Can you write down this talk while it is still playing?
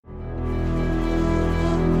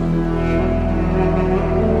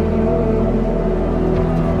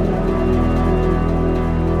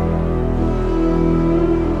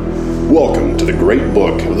great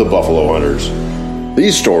book of the buffalo hunters.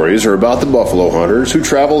 These stories are about the buffalo hunters who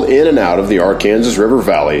traveled in and out of the Arkansas River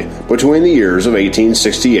Valley between the years of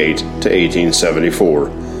 1868 to 1874.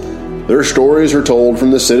 Their stories are told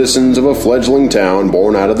from the citizens of a fledgling town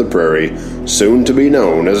born out of the Prairie, soon to be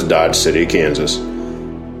known as Dodge City, Kansas.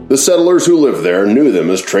 The settlers who lived there knew them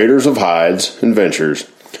as traders of hides and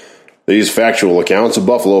ventures. These factual accounts of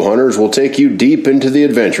buffalo hunters will take you deep into the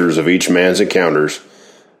adventures of each man's encounters.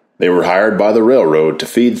 They were hired by the railroad to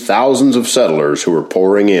feed thousands of settlers who were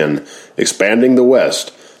pouring in, expanding the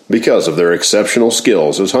West because of their exceptional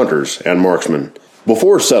skills as hunters and marksmen.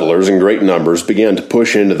 Before settlers in great numbers began to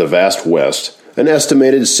push into the vast West, an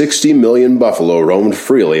estimated 60 million buffalo roamed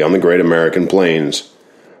freely on the great American plains.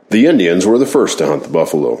 The Indians were the first to hunt the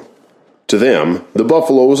buffalo. To them, the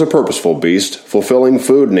buffalo was a purposeful beast, fulfilling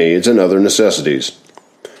food needs and other necessities.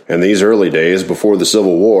 In these early days before the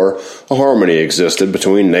Civil War, a harmony existed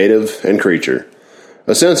between native and creature.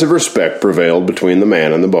 A sense of respect prevailed between the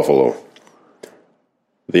man and the buffalo.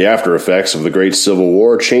 The after effects of the Great Civil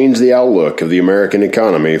War changed the outlook of the American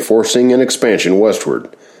economy, forcing an expansion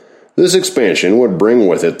westward. This expansion would bring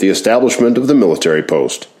with it the establishment of the military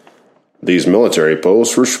post. These military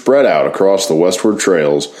posts were spread out across the westward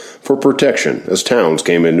trails for protection as towns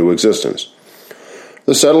came into existence.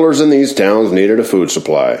 The settlers in these towns needed a food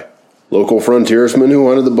supply. Local frontiersmen who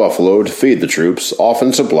hunted the buffalo to feed the troops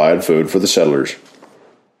often supplied food for the settlers.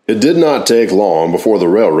 It did not take long before the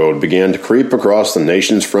railroad began to creep across the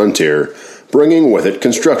nation's frontier, bringing with it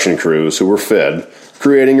construction crews who were fed,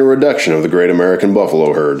 creating a reduction of the great American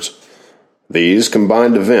buffalo herds. These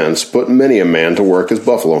combined events put many a man to work as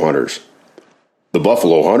buffalo hunters. The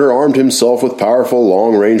buffalo hunter armed himself with powerful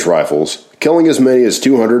long-range rifles, killing as many as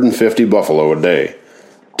 250 buffalo a day.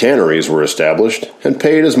 Tanneries were established and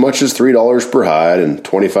paid as much as $3 per hide and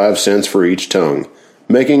 25 cents for each tongue,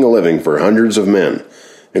 making a living for hundreds of men,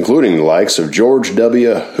 including the likes of George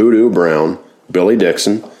W. Hoodoo Brown, Billy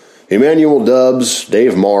Dixon, Emmanuel Dubbs,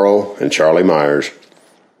 Dave Morrow, and Charlie Myers.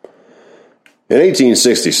 In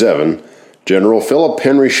 1867, General Philip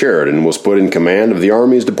Henry Sheridan was put in command of the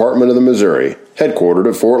Army's Department of the Missouri, headquartered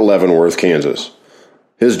at Fort Leavenworth, Kansas.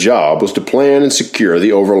 His job was to plan and secure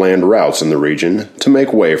the overland routes in the region to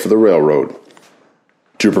make way for the railroad.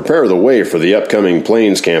 To prepare the way for the upcoming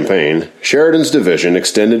Plains campaign, Sheridan's division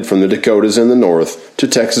extended from the Dakotas in the north to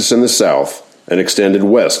Texas in the south and extended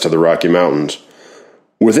west to the Rocky Mountains.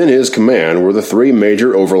 Within his command were the three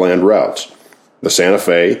major overland routes: the Santa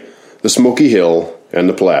Fe, the Smoky Hill, and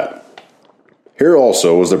the Platte. Here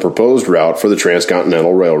also was the proposed route for the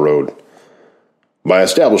Transcontinental Railroad. By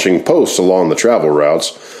establishing posts along the travel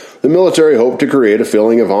routes, the military hoped to create a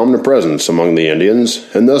feeling of omnipresence among the Indians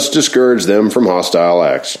and thus discourage them from hostile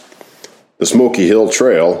acts. The Smoky Hill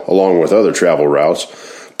Trail, along with other travel routes,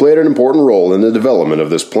 played an important role in the development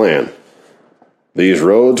of this plan. These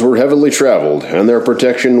roads were heavily traveled, and their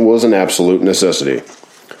protection was an absolute necessity.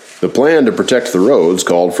 The plan to protect the roads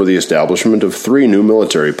called for the establishment of three new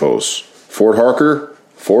military posts: Fort Harker,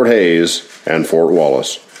 Fort Hayes, and Fort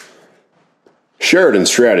Wallace. Sheridan's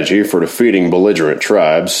strategy for defeating belligerent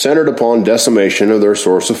tribes centered upon decimation of their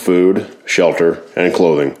source of food, shelter, and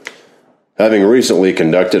clothing. Having recently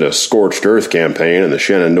conducted a scorched earth campaign in the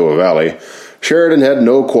Shenandoah Valley, Sheridan had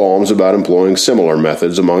no qualms about employing similar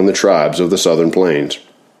methods among the tribes of the southern plains.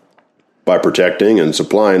 By protecting and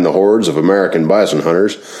supplying the hordes of American bison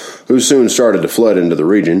hunters, who soon started to flood into the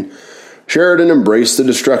region, Sheridan embraced the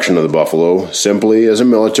destruction of the buffalo simply as a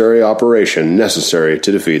military operation necessary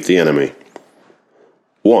to defeat the enemy.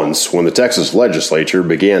 Once, when the Texas legislature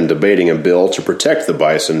began debating a bill to protect the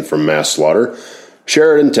bison from mass slaughter,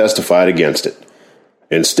 Sheridan testified against it.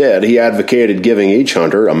 Instead, he advocated giving each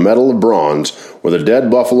hunter a medal of bronze with a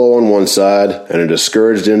dead buffalo on one side and a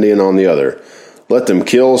discouraged Indian on the other. "Let them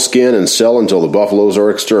kill, skin, and sell until the buffaloes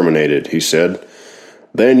are exterminated," he said.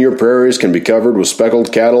 "Then your prairies can be covered with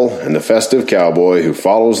speckled cattle and the festive cowboy who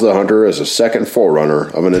follows the hunter as a second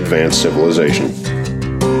forerunner of an advanced civilization."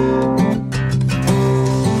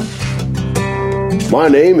 My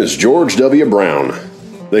name is George W. Brown.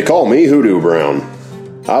 They call me Hoodoo Brown.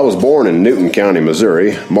 I was born in Newton County,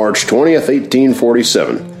 Missouri, March 20th,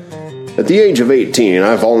 1847. At the age of 18,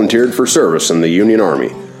 I volunteered for service in the Union Army.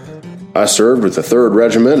 I served with the 3rd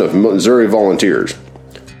Regiment of Missouri Volunteers.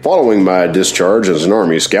 Following my discharge as an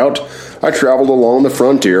Army Scout, I traveled along the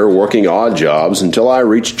frontier working odd jobs until I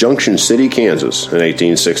reached Junction City, Kansas in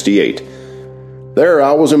 1868. There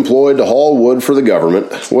I was employed to haul wood for the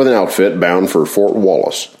government with an outfit bound for Fort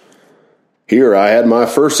Wallace. Here I had my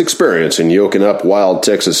first experience in yoking up wild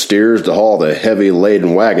Texas steers to haul the heavy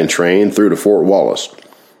laden wagon train through to Fort Wallace.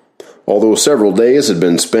 Although several days had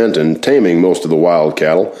been spent in taming most of the wild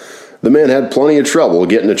cattle, the men had plenty of trouble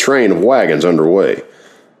getting a train of wagons underway.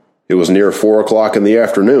 It was near 4 o'clock in the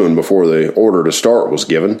afternoon before the order to start was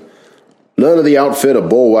given. None of the outfit of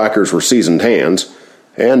bullwhackers were seasoned hands,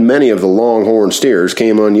 and many of the longhorn steers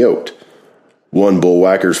came unyoked. One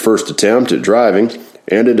bullwhacker's first attempt at driving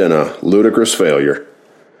ended in a ludicrous failure.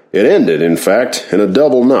 It ended, in fact, in a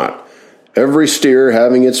double knot, every steer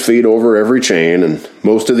having its feet over every chain and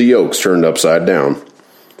most of the yokes turned upside down.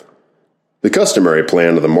 The customary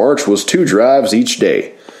plan of the march was 2 drives each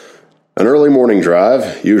day. An early morning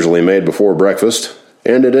drive, usually made before breakfast,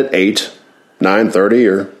 ended at 8, 9:30,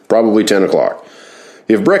 or probably 10 o'clock.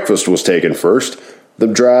 If breakfast was taken first, the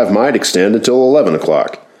drive might extend until 11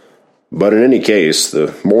 o'clock. But in any case,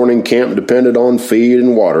 the morning camp depended on feed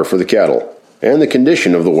and water for the cattle, and the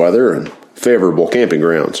condition of the weather and favorable camping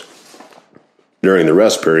grounds. During the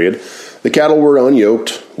rest period, the cattle were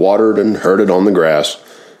unyoked, watered, and herded on the grass,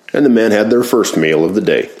 and the men had their first meal of the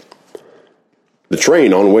day. The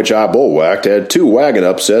train on which I bullwhacked had 2 wagon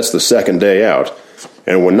upsets the second day out,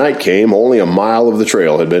 and when night came, only a mile of the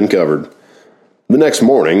trail had been covered. The next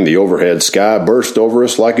morning, the overhead sky burst over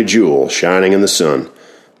us like a jewel shining in the sun,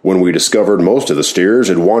 when we discovered most of the steers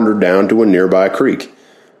had wandered down to a nearby creek.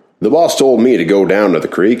 The boss told me to go down to the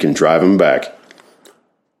creek and drive him back.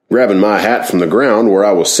 Grabbing my hat from the ground where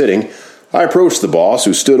I was sitting, I approached the boss,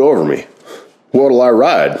 who stood over me. "What'll I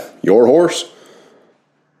ride? Your horse?"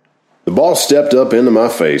 The boss stepped up into my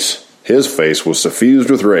face. His face was suffused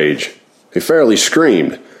with rage. He fairly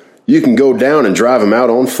screamed, "You can go down and drive him out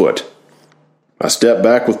on foot." I stepped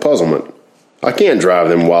back with puzzlement. "I can't drive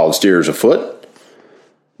them wild steers afoot."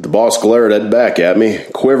 The boss glared back at me,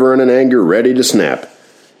 quivering in anger, ready to snap.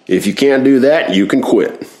 "If you can't do that, you can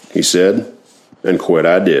quit," he said, and quit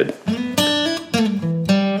I did.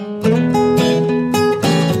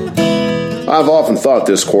 I've often thought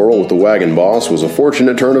this quarrel with the wagon boss was a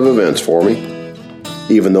fortunate turn of events for me,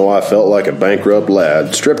 even though I felt like a bankrupt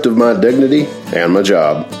lad, stripped of my dignity and my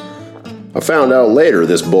job. I found out later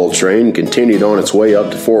this bull train continued on its way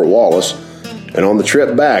up to Fort Wallace, and on the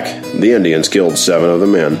trip back, the Indians killed 7 of the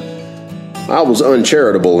men. I was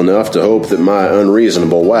uncharitable enough to hope that my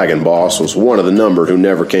unreasonable wagon boss was one of the number who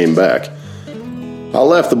never came back. I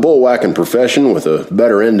left the bullwhacking profession with a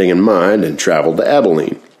better ending in mind and traveled to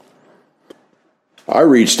Abilene. I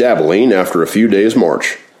reached Abilene after a few days'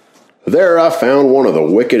 march. There I found one of the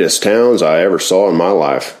wickedest towns I ever saw in my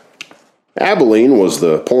life. Abilene was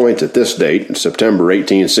the point at this date, September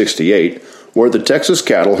 1868, where the Texas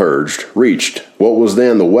cattle herds reached what was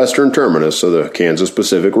then the western terminus of the Kansas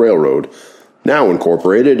Pacific Railroad, now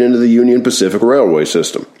incorporated into the Union Pacific Railway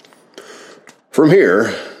system. From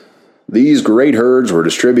here, these great herds were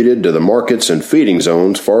distributed to the markets and feeding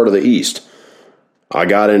zones far to the east. I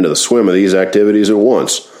got into the swim of these activities at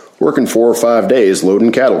once, working 4 or 5 days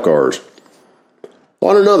loading cattle cars.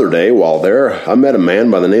 On another day, while there, I met a man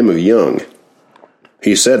by the name of Young.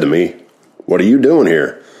 He said to me, "What are you doing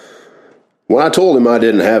here?" When I told him I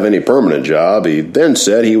didn't have any permanent job, he then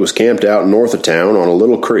said he was camped out north of town on a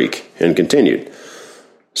little creek, and continued,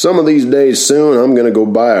 "Some of these days soon I'm going to go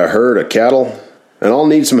buy a herd of cattle, and I'll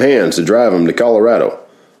need some hands to drive them to Colorado.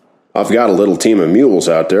 I've got a little team of mules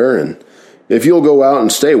out there, and if you'll go out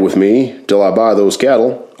and stay with me till I buy those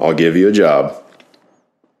cattle, I'll give you a job."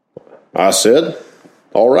 I said,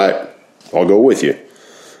 "All right, I'll go with you."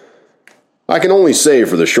 I can only say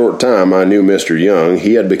for the short time I knew Mr. Young,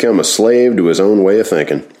 he had become a slave to his own way of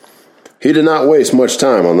thinking. He did not waste much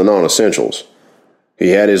time on the non-essentials. He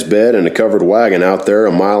had his bed in a covered wagon out there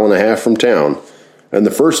 1.5 miles from town, and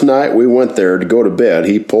the first night we went there to go to bed,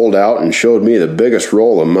 he pulled out and showed me the biggest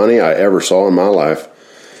roll of money I ever saw in my life.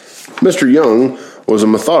 Mr. Young was a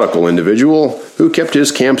methodical individual who kept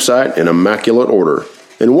his campsite in immaculate order,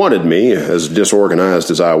 and wanted me, as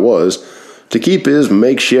disorganized as I was, to keep his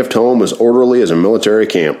makeshift home as orderly as a military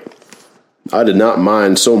camp. I did not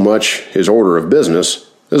mind so much his order of business,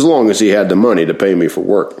 as long as he had the money to pay me for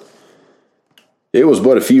work. It was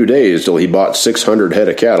but a few days till he bought 600 head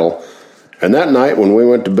of cattle, and that night when we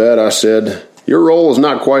went to bed I said, "Your roll is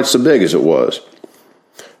not quite so big as it was."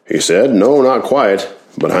 He said, "No, not quite,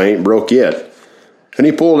 but I ain't broke yet," and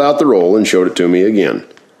he pulled out the roll and showed it to me again.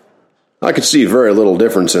 I could see very little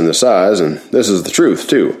difference in the size, and this is the truth,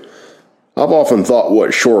 too. I've often thought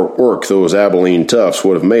what short work those Abilene toughs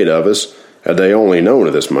would have made of us had they only known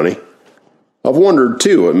of this money. I've wondered,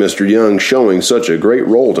 too, at Mr. Young showing such a great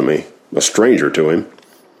roll to me, a stranger to him.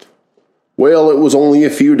 Well, it was only a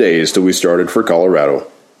few days till we started for Colorado.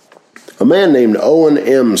 A man named Owen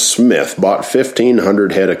M. Smith bought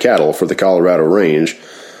 1,500 head of cattle for the Colorado Range,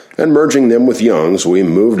 and merging them with Young's, we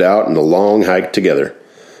moved out on a long hike together.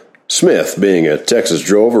 Smith, being a Texas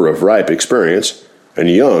drover of ripe experience, and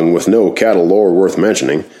Young with no cattle lore worth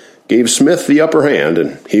mentioning, gave Smith the upper hand,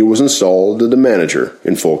 and he was installed as the manager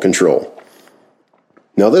in full control.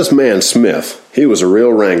 Now this man Smith, he was a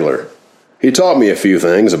real wrangler. He taught me a few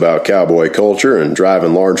things about cowboy culture and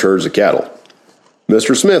driving large herds of cattle.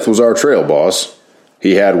 Mr. Smith was our trail boss.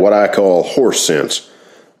 He had what I call horse sense.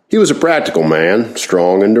 He was a practical man,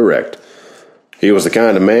 strong and direct. He was the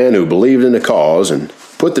kind of man who believed in the cause and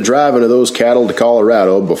put the driving of those cattle to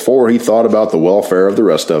Colorado before he thought about the welfare of the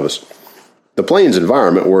rest of us. The plains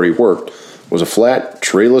environment where he worked was a flat,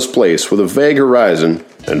 treeless place with a vague horizon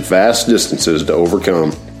and vast distances to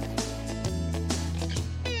overcome.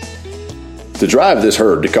 To drive this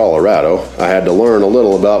herd to Colorado, I had to learn a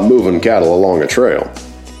little about moving cattle along a trail.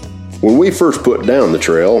 When we first put down the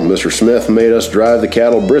trail, Mr. Smith made us drive the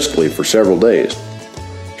cattle briskly for several days.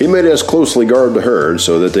 He made us closely guard the herd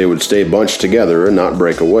so that they would stay bunched together and not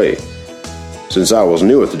break away. Since I was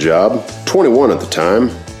new at the job, 21 at the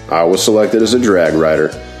time, I was selected as a drag rider.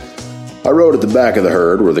 I rode at the back of the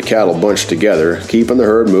herd where the cattle bunched together, keeping the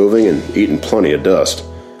herd moving and eating plenty of dust.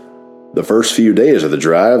 The first few days of the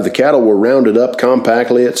drive, the cattle were rounded up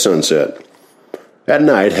compactly at sunset. At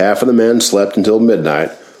night, half of the men slept until midnight,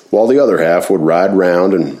 while the other half would ride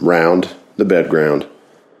round and round the bed ground.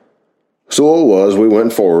 So it was we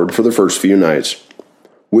went forward for the first few nights.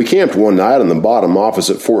 We camped one night on the bottom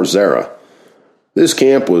opposite Fort Zara. This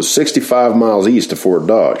camp was 65 miles east of Fort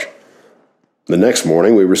Dodge. The next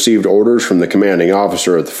morning, we received orders from the commanding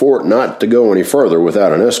officer at the fort not to go any further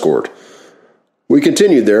without an escort. We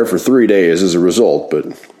continued there for 3 days as a result, but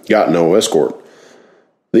got no escort.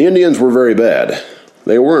 The Indians were very bad.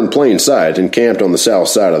 They were in plain sight and camped on the south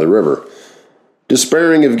side of the river.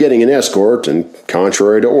 Despairing of getting an escort, and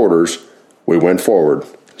contrary to orders, we went forward,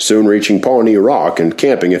 soon reaching Pawnee Rock and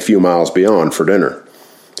camping a few miles beyond for dinner.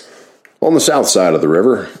 On the south side of the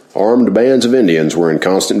river, armed bands of Indians were in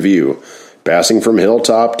constant view, passing from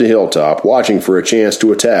hilltop to hilltop, watching for a chance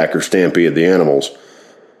to attack or stampede the animals.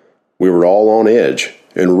 We were all on edge,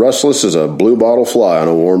 and restless as a bluebottle fly on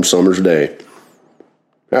a warm summer's day.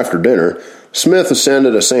 After dinner, Smith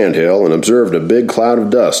ascended a sandhill and observed a big cloud of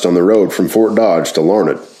dust on the road from Fort Dodge to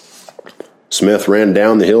Larned. Smith ran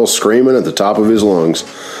down the hill screaming at the top of his lungs,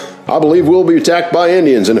 "I believe we'll be attacked by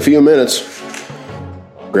Indians in a few minutes."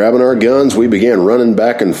 Grabbing our guns, we began running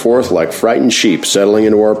back and forth like frightened sheep settling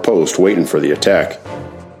into our post waiting for the attack.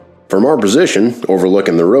 From our position,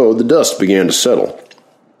 overlooking the road, the dust began to settle.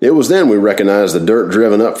 It was then we recognized the dirt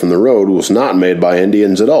driven up from the road was not made by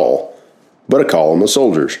Indians at all, but a column of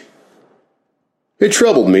soldiers. It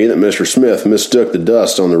troubled me that Mr. Smith mistook the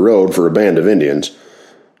dust on the road for a band of Indians.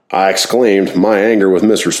 I exclaimed, my anger with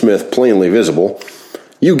Mr. Smith plainly visible,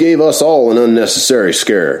 "You gave us all an unnecessary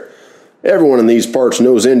scare. Everyone in these parts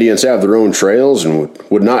knows Indians have their own trails and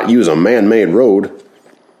would not use a man-made road."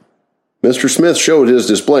 Mr. Smith showed his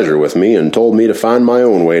displeasure with me and told me to find my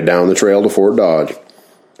own way down the trail to Fort Dodge.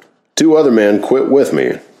 2 other men quit with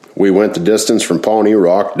me. We went the distance from Pawnee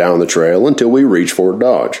Rock down the trail until we reached Fort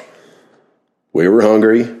Dodge. We were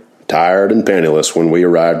hungry, tired, and penniless when we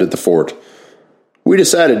arrived at the fort. We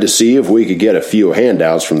decided to see if we could get a few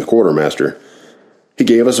handouts from the quartermaster. He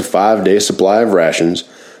gave us a 5-day supply of rations,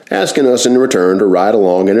 asking us in return to ride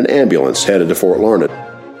along in an ambulance headed to Fort Larned.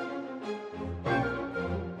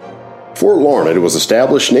 Fort Larned was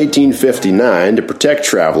established in 1859 to protect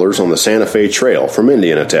travelers on the Santa Fe Trail from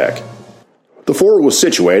Indian attack. The fort was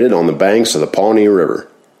situated on the banks of the Pawnee River.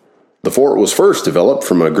 The fort was first developed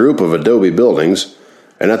from a group of adobe buildings,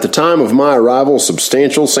 and at the time of my arrival,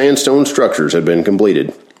 substantial sandstone structures had been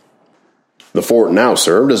completed. The fort now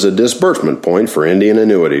served as a disbursement point for Indian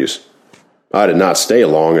annuities. I did not stay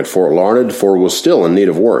long at Fort Larned, for it was still in need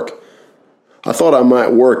of work. I thought I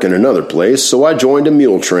might work in another place, so I joined a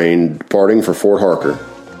mule train departing for Fort Harker.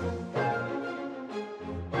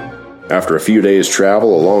 After a few days'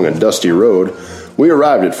 travel along a dusty road, we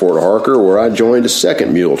arrived at Fort Harker, where I joined a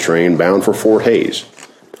second mule train bound for Fort Hays.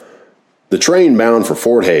 The train bound for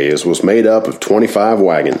Fort Hays was made up of 25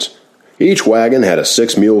 wagons. Each wagon had a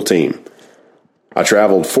 6-mule team. I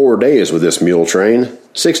traveled 4 days with this mule train,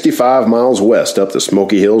 65 miles west up the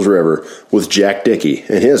Smoky Hills River, with Jack Dickey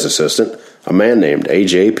and his assistant, a man named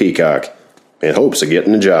A.J. Peacock, in hopes of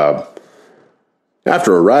getting a job.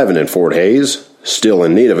 After arriving in Fort Hays, still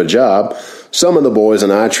in need of a job, some of the boys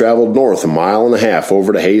and I traveled north 1.5 miles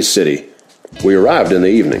over to Hays City. We arrived in the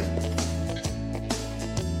evening.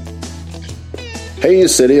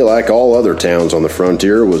 Hays City, like all other towns on the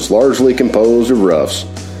frontier, was largely composed of roughs.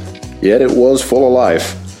 Yet it was full of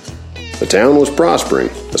life. The town was prospering.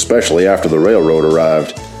 especially after the railroad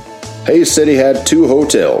arrived. Hays said he had 2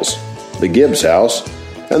 hotels, the Gibbs House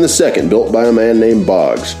and the second built by a man named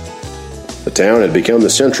Boggs. The town had become the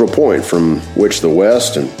central point from which the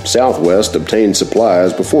West and Southwest obtained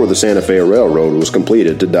supplies before the Santa Fe Railroad was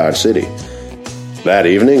completed to Dodge City. That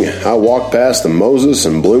evening, I walked past the Moses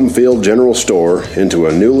and Bloomfield General Store into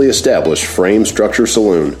a newly established frame structure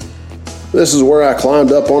saloon. This is where I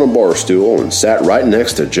climbed up on a bar stool and sat right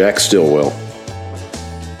next to Jack Stillwell.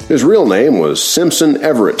 His real name was Simpson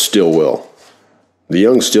Everett Stillwell. The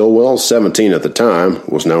young Stillwell, 17 at the time,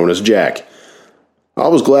 was known as Jack. I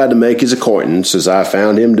was glad to make his acquaintance as I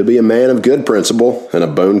found him to be a man of good principle and a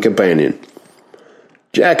boon companion.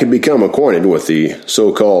 Jack had become acquainted with the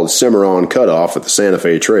so-called Cimarron Cutoff at the Santa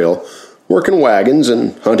Fe Trail, working wagons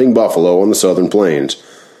and hunting buffalo on the southern plains.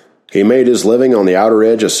 He made his living on the outer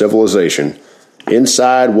edge of civilization,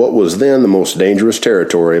 inside what was then the most dangerous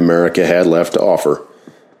territory America had left to offer.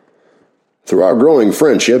 Through our growing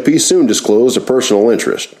friendship, he soon disclosed a personal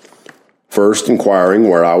interest. First inquiring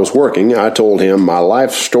where I was working, I told him my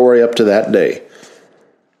life story up to that day.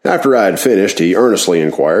 After I had finished, he earnestly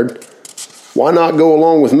inquired, "Why not go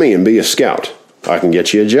along with me and be a scout? I can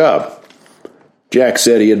get you a job." Jack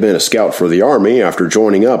said he had been a scout for the Army after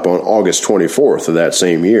joining up on August 24th of that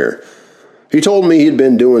same year. He told me he'd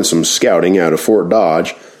been doing some scouting out of Fort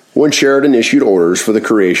Dodge when Sheridan issued orders for the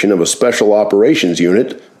creation of a special operations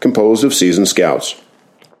unit composed of seasoned scouts.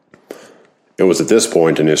 It was at this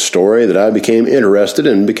point in his story that I became interested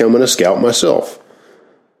in becoming a scout myself.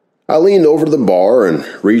 I leaned over to the bar and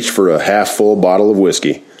reached for a half-full bottle of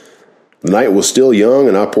whiskey. The night was still young,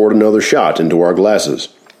 and I poured another shot into our glasses.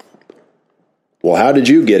 "Well, how did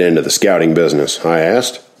you get into the scouting business?" I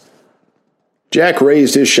asked. Jack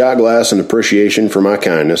raised his shot glass in appreciation for my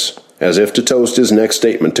kindness, as if to toast his next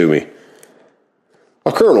statement to me.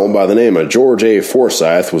 A colonel by the name of George A.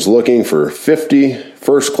 Forsyth was looking for 50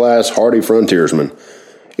 first-class hardy frontiersmen,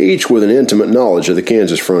 each with an intimate knowledge of the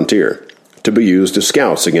Kansas frontier, to be used as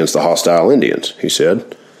scouts against the hostile Indians, he said.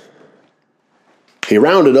 He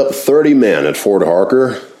rounded up 30 men at Fort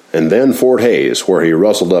Harker and then Fort Hays, where he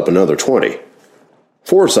rustled up another 20.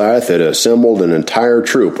 Forsyth had assembled an entire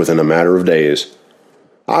troop within a matter of days.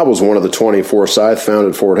 I was one of the 20 Forsyth found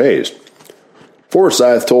at Fort Hays.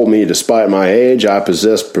 Forsyth told me despite my age, I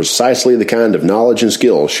possessed precisely the kind of knowledge and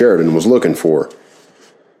skill Sheridan was looking for.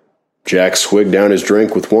 Jack swigged down his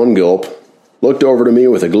drink with one gulp, looked over to me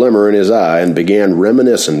with a glimmer in his eye, and began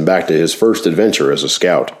reminiscing back to his first adventure as a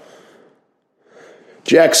scout.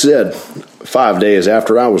 Jack said, 5 days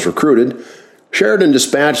after I was recruited, Sheridan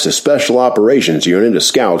dispatched a special operations unit of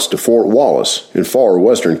scouts to Fort Wallace in far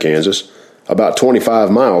western Kansas, about 25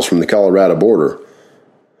 miles from the Colorado border.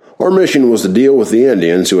 Our mission was to deal with the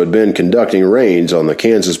Indians who had been conducting raids on the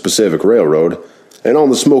Kansas Pacific Railroad and on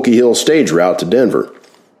the Smoky Hill stage route to Denver.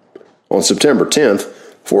 On September 10th,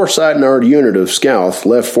 Forsyth and our unit of scouts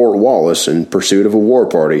left Fort Wallace in pursuit of a war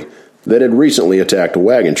party that had recently attacked a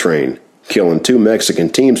wagon train, killing 2 Mexican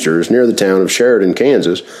teamsters near the town of Sheridan,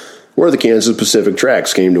 Kansas, where the Kansas Pacific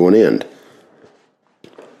tracks came to an end.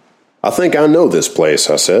 "I think I know this place,"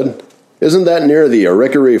 I said. "Isn't that near the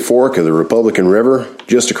Arickaree Fork of the Republican River,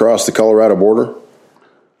 just across the Colorado border?"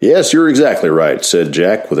 "Yes, you're exactly right," said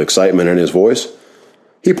Jack with excitement in his voice.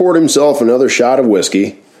 He poured himself another shot of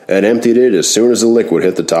whiskey and emptied it as soon as the liquid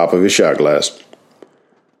hit the top of his shot glass.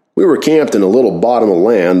 We were camped in a little bottom of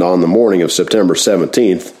land on the morning of September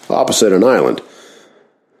 17th, opposite an island.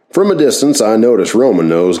 From a distance, I noticed Roman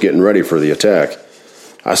Nose getting ready for the attack.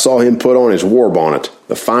 I saw him put on his war bonnet,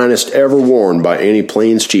 the finest ever worn by any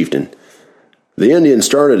Plains chieftain. The Indians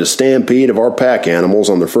started a stampede of our pack animals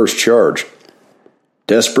on their first charge.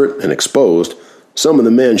 Desperate and exposed, some of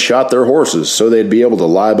the men shot their horses so they'd be able to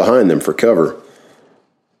lie behind them for cover.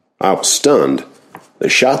 I was stunned. "They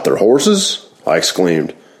shot their horses?" I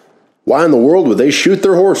exclaimed. "Why in the world would they shoot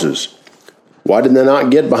their horses? Why did they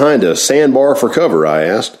not get behind a sandbar for cover?" I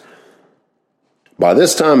asked. By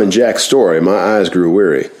this time in Jack's story, my eyes grew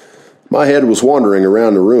weary. My head was wandering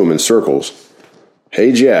around the room in circles.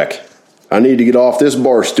 "Hey, Jack, I need to get off this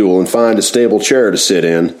bar stool and find a stable chair to sit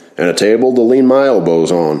in and a table to lean my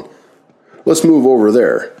elbows on. Let's move over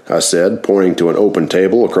there," I said, pointing to an open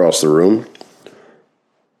table across the room.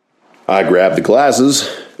 I grabbed the glasses,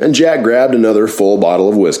 and Jack grabbed another full bottle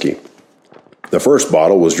of whiskey. The first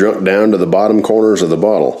bottle was drunk down to the bottom corners of the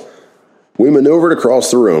bottle. We maneuvered across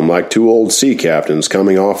the room like 2 old sea captains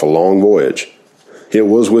coming off a long voyage. It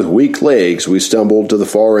was with weak legs we stumbled to the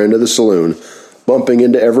far end of the saloon, bumping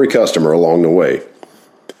into every customer along the way.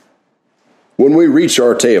 When we reached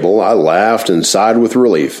our table, I laughed and sighed with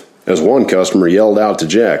relief as one customer yelled out to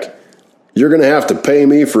Jack, "You're going to have to pay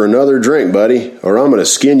me for another drink, buddy, or I'm going to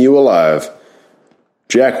skin you alive."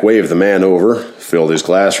 Jack waved the man over, filled his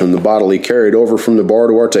glass from the bottle he carried over from the bar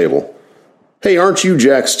to our table. "Hey, aren't you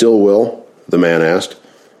Jack Stillwell?" the man asked.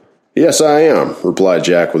 "Yes, I am," replied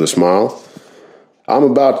Jack with a smile. "I'm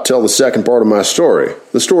about to tell the second part of my story,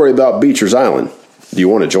 the story about Beecher's Island. Do you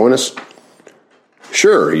want to join us?"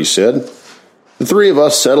 "Sure," he said. The three of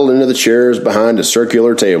us settled into the chairs behind a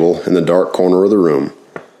circular table in the dark corner of the room.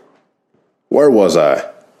 "Where was I?"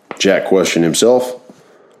 Jack questioned himself.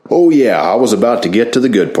 "Oh, yeah, I was about to get to the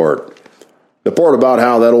good part. The part about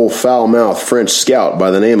how that old foul-mouthed French scout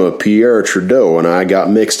by the name of Pierre Trudeau and I got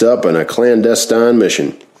mixed up in a clandestine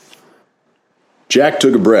mission." Jack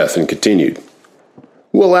took a breath and continued.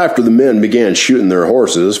 "Well, after the men began shooting their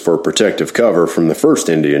horses for protective cover from the first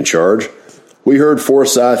Indian charge, we heard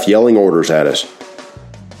Forsyth yelling orders at us.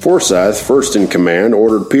 Forsyth, first in command,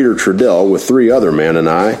 ordered Peter Trudell with 3 other men and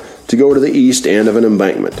I to go to the east end of an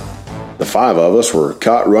embankment. The 5 of us were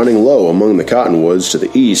caught running low among the cottonwoods to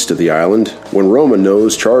the east of the island when Roman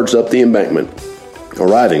Nose charged up the embankment,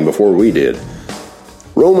 arriving before we did.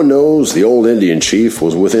 Roman Nose, the old Indian chief,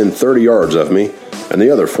 was within 30 yards of me and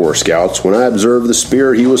the other 4 scouts when I observed the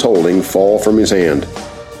spear he was holding fall from his hand.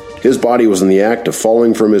 His body was in the act of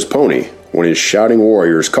falling from his pony when his shouting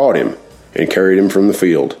warriors caught him and carried him from the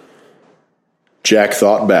field." Jack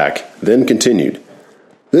thought back, then continued.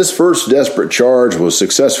 This first desperate charge was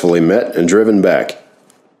successfully met and driven back.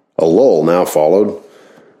 A lull now followed.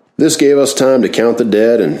 This gave us time to count the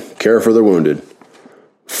dead and care for the wounded.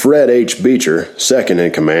 Fred H. Beecher, second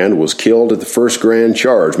in command, was killed at the first grand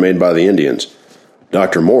charge made by the Indians.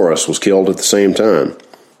 Dr. Morris was killed at the same time.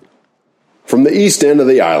 From the east end of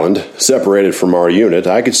the island, separated from our unit,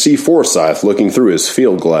 I could see Forsyth looking through his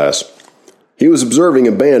field glass. He was observing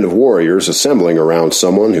a band of warriors assembling around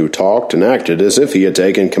someone who talked and acted as if he had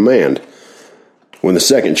taken command. When the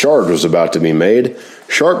second charge was about to be made,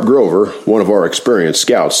 Sharp Grover, one of our experienced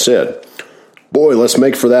scouts, said, "Boy, let's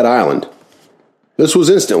make for that island." This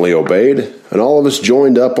was instantly obeyed, and all of us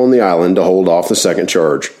joined up on the island to hold off the second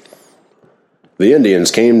charge. The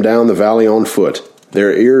Indians came down the valley on foot,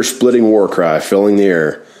 their ear-splitting war cry filling the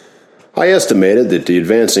air. I estimated that the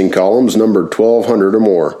advancing columns numbered 1,200 or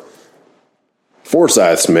more.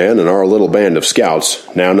 Forsyth's men and our little band of scouts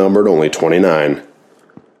now numbered only 29.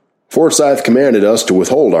 Forsyth commanded us to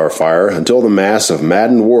withhold our fire until the mass of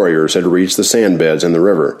maddened warriors had reached the sandbeds in the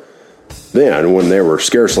river. Then, when they were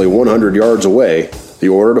scarcely 100 yards away, the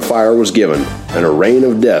order to fire was given, and a rain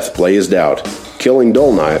of death blazed out, killing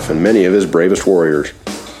Dull Knife and many of his bravest warriors.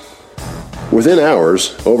 Within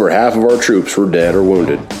hours, over half of our troops were dead or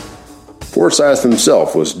wounded. Forsyth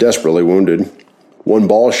himself was desperately wounded, one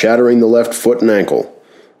ball shattering the left foot and ankle,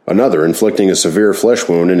 another inflicting a severe flesh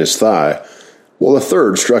wound in his thigh, while a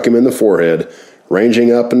third struck him in the forehead,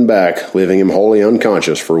 ranging up and back, leaving him wholly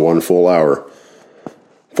unconscious for 1 full hour.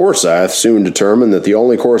 Forsyth soon determined that the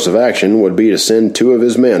only course of action would be to send 2 of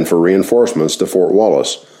his men for reinforcements to Fort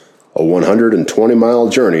Wallace, a 120-mile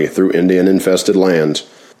journey through Indian-infested lands.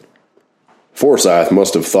 Forsyth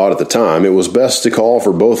must have thought at the time it was best to call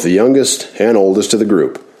for both the youngest and oldest of the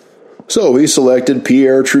group. So he selected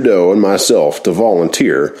Pierre Trudeau and myself to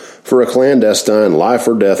volunteer for a clandestine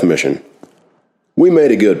life-or-death mission. We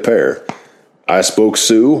made a good pair. I spoke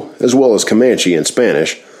Sioux, as well as Comanche and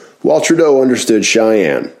Spanish, while Trudeau understood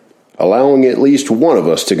Cheyenne, allowing at least one of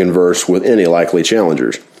us to converse with any likely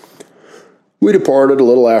challengers. We departed a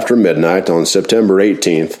little after midnight on September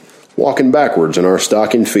 18th, walking backwards in our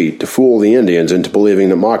stocking feet to fool the Indians into believing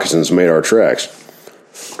that moccasins made our tracks.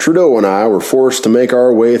 Trudeau and I were forced to make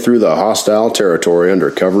our way through the hostile territory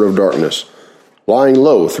under cover of darkness, lying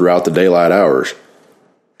low throughout the daylight hours.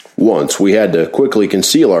 Once we had to quickly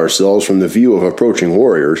conceal ourselves from the view of approaching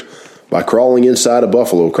warriors by crawling inside a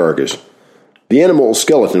buffalo carcass. The animal's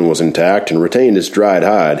skeleton was intact and retained its dried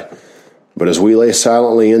hide, but as we lay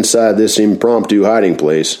silently inside this impromptu hiding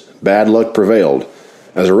place, bad luck prevailed,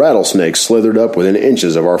 as a rattlesnake slithered up within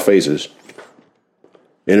inches of our faces.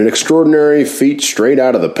 In an extraordinary feat straight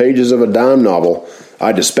out of the pages of a dime novel,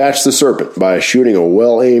 I dispatched the serpent by shooting a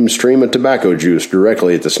well-aimed stream of tobacco juice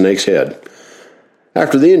directly at the snake's head.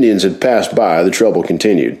 After the Indians had passed by, the trouble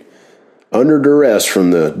continued. Under duress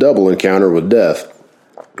from the double encounter with death,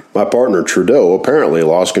 my partner Trudeau apparently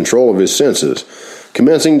lost control of his senses,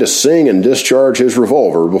 commencing to sing and discharge his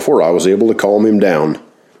revolver before I was able to calm him down.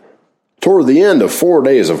 "Toward the end of 4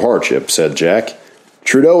 days of hardship," said Jack,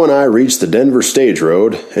 "Trudeau and I reached the Denver Stage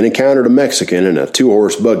Road and encountered a Mexican in a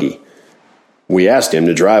 2-horse buggy. We asked him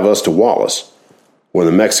to drive us to Wallace. When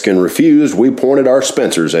the Mexican refused, we pointed our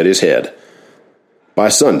Spencers at his head. By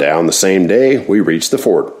sundown the same day, we reached the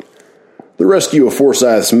fort. The rescue of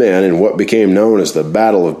Forsyth's men in what became known as the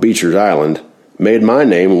Battle of Beecher's Island made my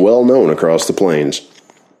name well known across the plains.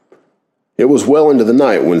 It was well into the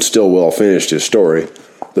night when Stillwell finished his story,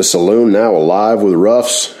 the saloon now alive with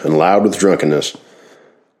roughs and loud with drunkenness.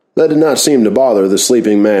 That did not seem to bother the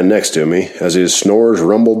sleeping man next to me, as his snores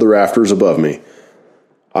rumbled the rafters above me.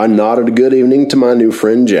 I nodded a good evening to my new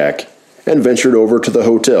friend Jack, and ventured over to the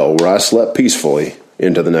hotel where I slept peacefully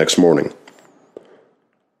into the next morning.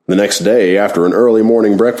 The next day, after an early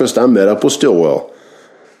morning breakfast, I met up with Stillwell.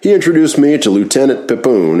 He introduced me to Lieutenant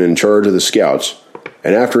Pipoon in charge of the scouts,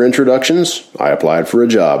 and after introductions, I applied for a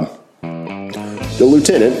job. The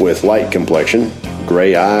lieutenant, with light complexion,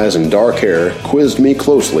 gray eyes, and dark hair, quizzed me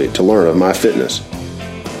closely to learn of my fitness.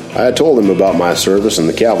 I had told him about my service in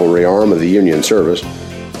the cavalry arm of the Union service.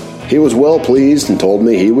 He was well pleased and told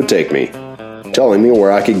me he would take me, telling me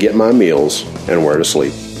where I could get my meals and where to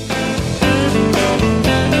sleep.